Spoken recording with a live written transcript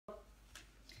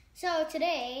So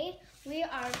today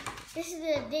this is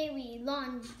the day we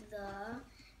launched the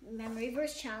Memory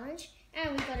Verse Challenge,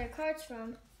 and we got our cards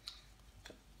from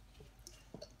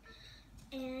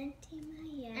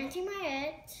Auntie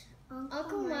Mayette,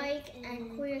 Uncle Mike,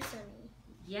 and Queer Sunny.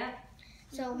 Yep.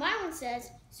 So my one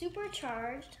says,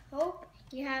 supercharged, hope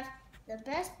you have the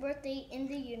best birthday in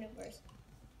the universe.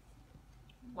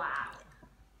 Wow.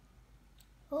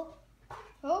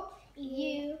 Hope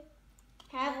you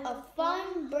have a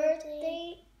fun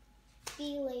birthday.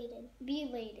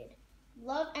 Belated.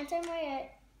 Love, Auntie Mayette,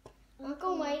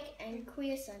 Uncle Mike, and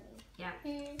Queer Sunny. Yeah.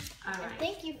 All right. And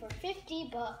thank you for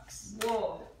 $50.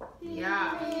 Whoa.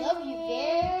 Yeah. Love you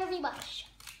very much.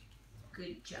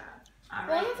 Good job. All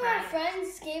right. One of our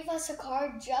friends gave us a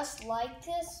card just like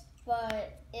this,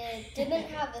 but it didn't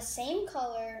have the same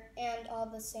color and all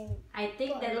the same. I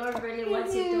think the Lord really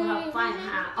wants you to have fun,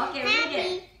 huh? Okay, read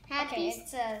it. Okay, it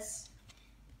says,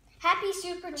 "Happy,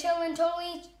 super chillin',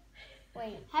 totally."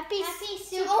 Wait. Happy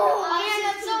super Oh awesome. man,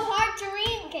 that's so hard to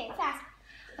read. Okay, fast.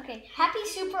 Okay, happy,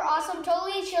 super awesome,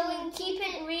 totally chillin', keep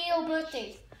it real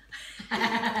birthday.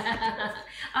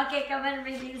 Okay, come on,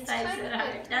 read the sides of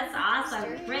it. That's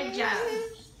awesome. Great job.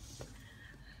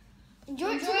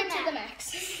 Enjoy to the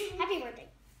max. Happy birthday.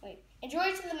 Wait.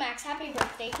 Enjoy to the max. Happy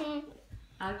birthday. Okay.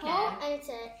 And it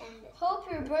said,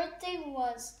 Hope your birthday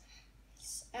was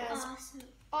as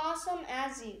awesome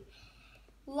as you.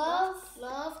 Love,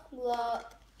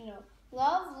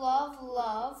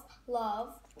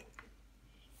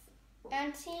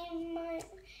 Auntie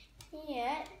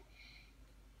Mayette,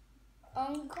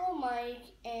 Uncle Mike,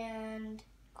 and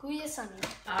Queer Sunny.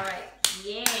 All right.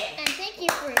 Yeah. and thank you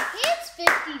for his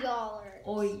 $50.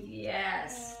 Oh,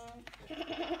 yes.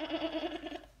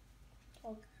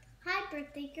 Hi,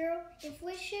 birthday girl. If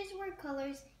wishes were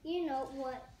colors, you know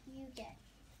what you get.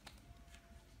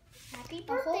 Happy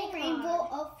birthday, A whole rainbow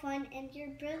of fun and your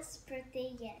best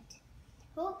birthday yet.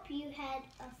 Hope you had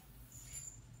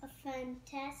a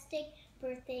fantastic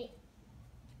birthday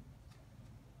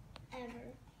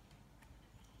ever.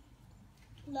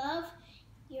 Love,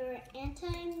 your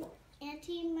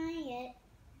Auntie Mayette,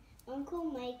 Uncle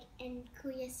Mike, and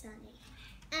Kuya Sunny.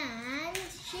 And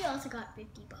she also got $50.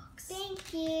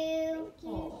 Thank you.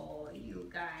 Oh, you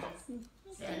guys.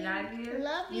 Say I love you.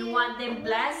 Love you. You want them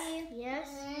blessed Yes.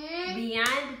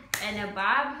 beyond and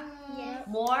above, Yep.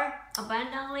 more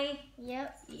abundantly?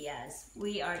 Yep. Yes,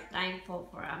 we are thankful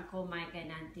for Uncle Mike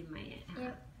and Auntie Mayette.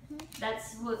 Yep.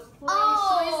 That's who is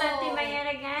Oh. Auntie Mayette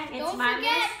again? It's Don't Mommy's?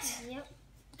 forget. Yep.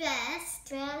 Best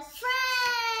friend.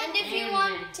 And if you Amen.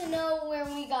 want to know where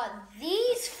we got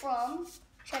these from,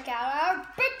 check out our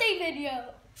birthday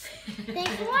video.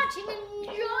 Thanks for watching and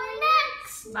enjoy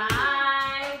next.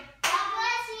 Bye. God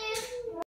bless you.